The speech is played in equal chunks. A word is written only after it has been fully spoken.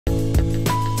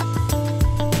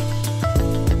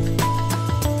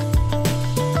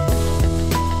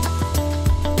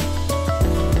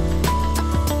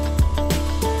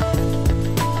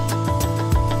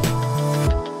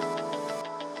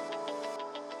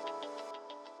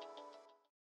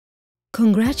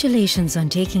Congratulations on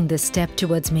taking this step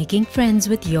towards making friends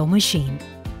with your machine.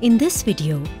 In this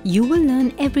video, you will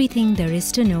learn everything there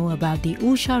is to know about the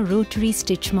Usha Rotary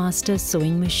Stitchmaster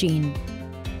sewing machine.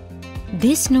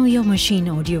 This Know Your Machine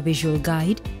audiovisual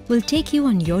guide will take you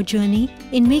on your journey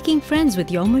in making friends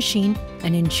with your machine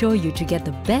and ensure you to get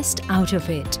the best out of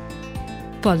it.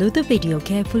 Follow the video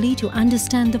carefully to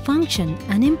understand the function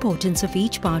and importance of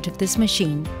each part of this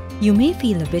machine. You may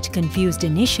feel a bit confused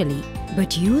initially,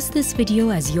 but use this video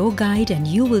as your guide and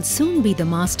you will soon be the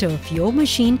master of your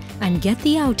machine and get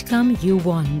the outcome you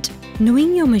want.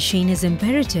 Knowing your machine is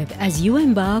imperative as you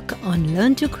embark on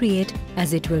Learn to Create,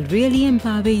 as it will really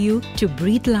empower you to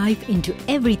breathe life into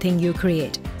everything you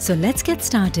create. So let's get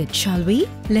started, shall we?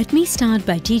 Let me start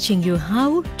by teaching you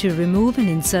how to remove and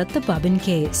insert the bobbin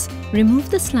case. Remove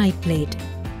the slide plate.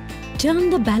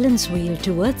 Turn the balance wheel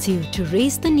towards you to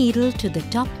raise the needle to the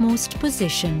topmost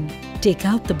position. Take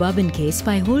out the bobbin case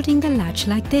by holding the latch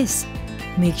like this.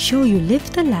 Make sure you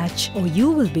lift the latch or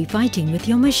you will be fighting with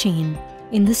your machine.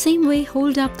 In the same way,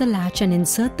 hold up the latch and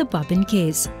insert the bobbin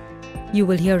case. You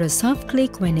will hear a soft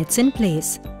click when it's in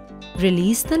place.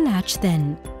 Release the latch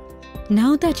then.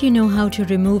 Now that you know how to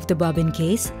remove the bobbin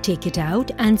case, take it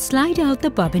out and slide out the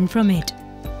bobbin from it.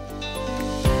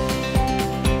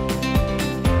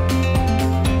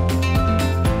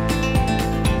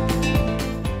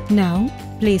 Now,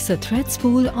 place a thread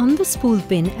spool on the spool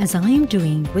pin as I am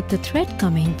doing, with the thread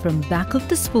coming from back of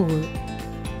the spool.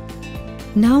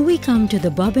 Now we come to the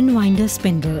bobbin winder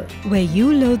spindle, where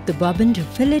you load the bobbin to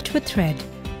fill it with thread.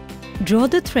 Draw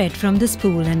the thread from the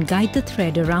spool and guide the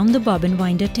thread around the bobbin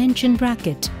winder tension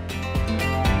bracket.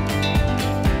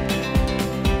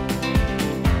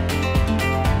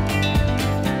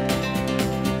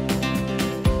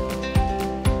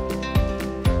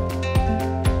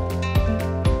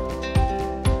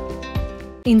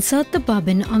 Insert the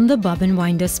bobbin on the bobbin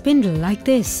winder spindle like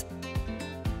this.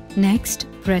 Next,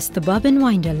 press the bobbin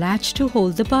winder latch to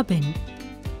hold the bobbin.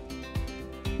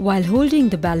 While holding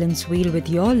the balance wheel with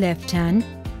your left hand,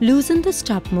 loosen the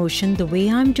stop motion the way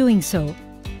I'm doing so.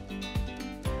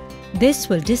 This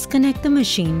will disconnect the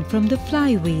machine from the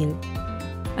flywheel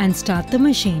and start the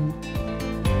machine.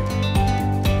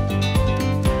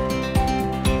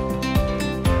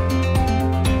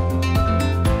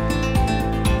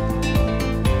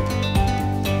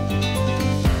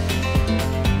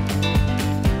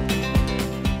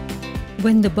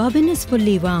 When the bobbin is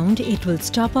fully wound, it will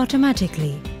stop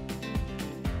automatically.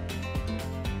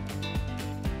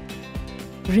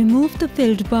 Remove the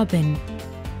filled bobbin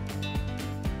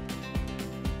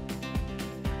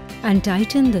and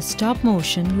tighten the stop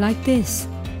motion like this.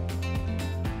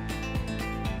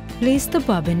 Place the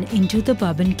bobbin into the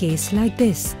bobbin case like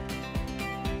this.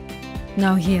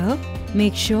 Now here,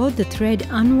 make sure the thread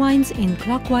unwinds in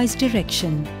clockwise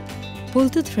direction. Pull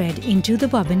the thread into the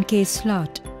bobbin case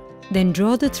slot. Then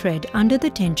draw the thread under the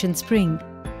tension spring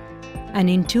and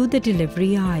into the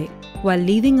delivery eye, while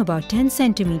leaving about 10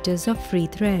 centimeters of free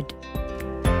thread.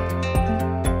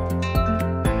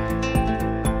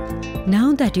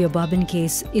 Now that your bobbin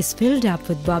case is filled up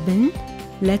with bobbin,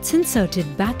 let's insert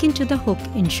it back into the hook,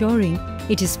 ensuring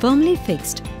it is firmly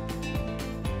fixed,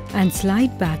 and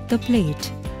slide back the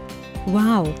plate.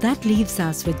 Wow, that leaves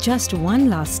us with just one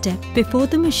last step before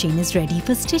the machine is ready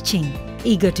for stitching.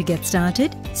 Eager to get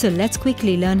started? So let's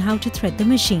quickly learn how to thread the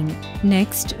machine.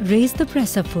 Next, raise the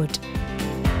presser foot.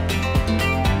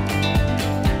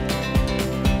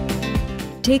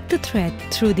 Take the thread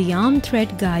through the arm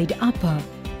thread guide upper,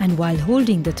 and while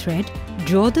holding the thread,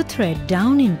 draw the thread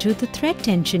down into the thread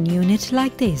tension unit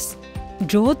like this.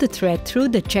 Draw the thread through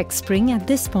the check spring at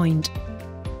this point.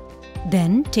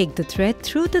 Then take the thread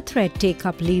through the thread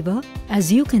take-up lever,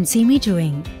 as you can see me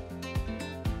doing.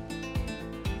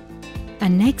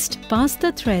 And next, pass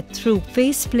the thread through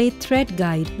faceplate thread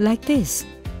guide like this.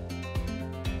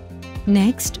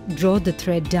 Next, draw the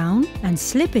thread down and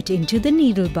slip it into the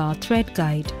needle bar thread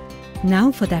guide.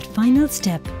 Now for that final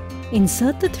step,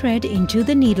 insert the thread into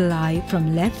the needle eye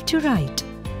from left to right.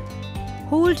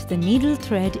 Hold the needle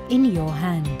thread in your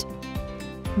hand.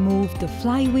 Move the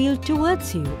flywheel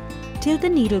towards you till the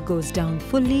needle goes down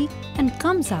fully and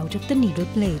comes out of the needle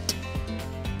plate.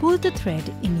 Pull the thread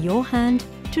in your hand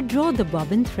to draw the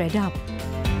bobbin thread up.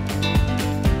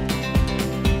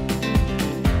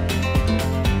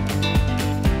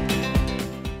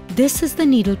 This is the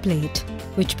needle plate,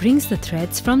 which brings the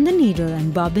threads from the needle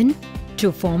and bobbin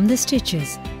to form the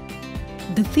stitches.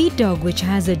 The feed dog, which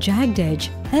has a jagged edge,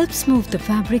 helps move the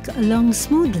fabric along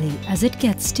smoothly as it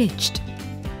gets stitched.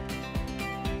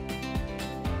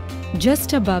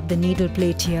 Just above the needle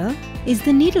plate here is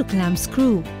the needle clamp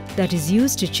screw, that is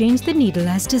used to change the needle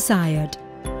as desired.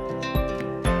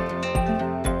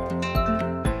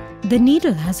 The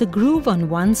needle has a groove on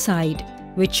one side,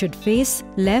 which should face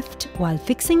left while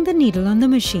fixing the needle on the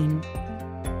machine.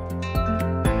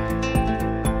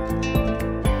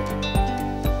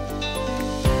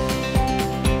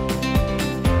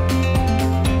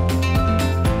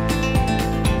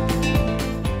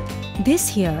 This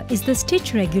here is the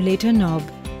stitch regulator knob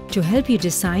to help you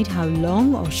decide how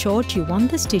long or short you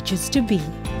want the stitches to be.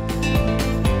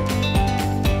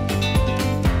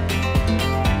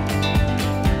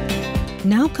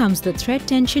 Now comes the thread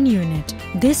tension unit.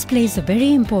 This plays a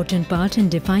very important part in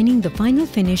defining the final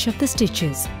finish of the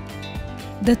stitches.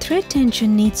 The thread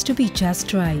tension needs to be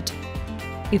just right.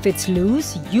 If it's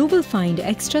loose, you will find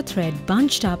extra thread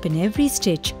bunched up in every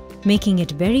stitch, making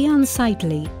it very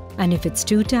unsightly. And if it's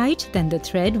too tight, then the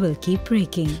thread will keep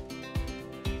breaking.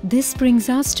 This brings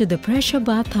us to the pressure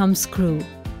bar thumb screw.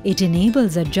 It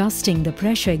enables adjusting the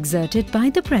pressure exerted by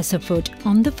the presser foot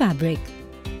on the fabric.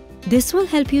 This will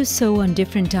help you sew on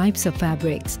different types of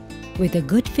fabrics. With a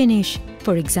good finish,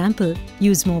 for example,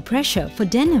 use more pressure for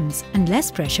denims and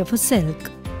less pressure for silk.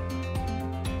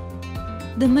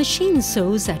 The machine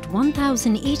sews at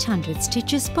 1800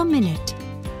 stitches per minute.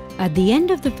 At the end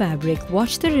of the fabric,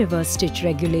 watch the reverse stitch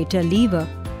regulator lever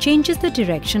changes the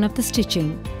direction of the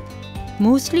stitching.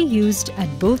 Mostly used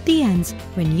at both the ends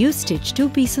when you stitch two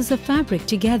pieces of fabric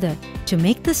together to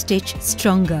make the stitch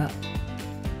stronger.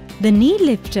 The knee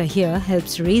lifter here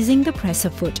helps raising the presser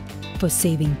foot for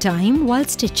saving time while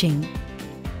stitching.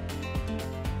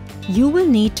 You will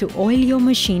need to oil your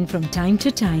machine from time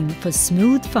to time for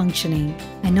smooth functioning.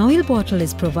 An oil bottle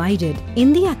is provided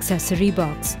in the accessory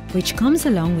box, which comes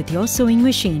along with your sewing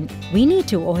machine. We need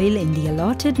to oil in the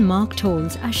allotted marked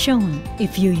holes as shown.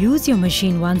 If you use your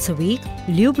machine once a week,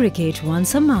 lubricate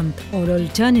once a month, or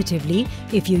alternatively,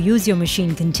 if you use your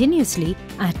machine continuously,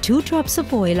 add 2 drops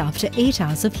of oil after 8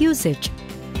 hours of usage.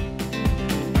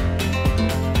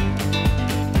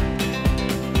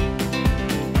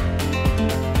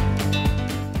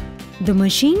 The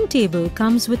machine table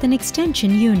comes with an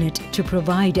extension unit to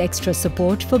provide extra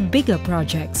support for bigger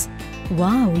projects.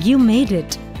 Wow, you made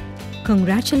it!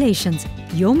 Congratulations,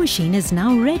 your machine is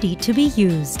now ready to be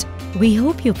used. We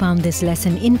hope you found this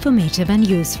lesson informative and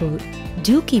useful.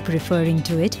 Do keep referring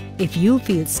to it if you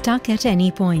feel stuck at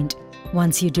any point.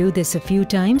 Once you do this a few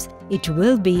times, it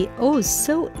will be oh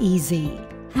so easy.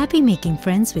 Happy making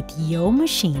friends with your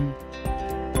machine.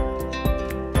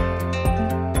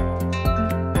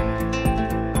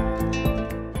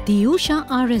 The Usha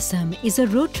RSM is a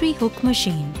rotary hook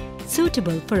machine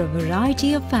suitable for a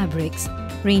variety of fabrics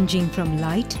ranging from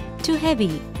light to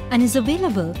heavy and is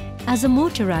available as a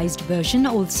motorized version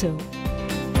also.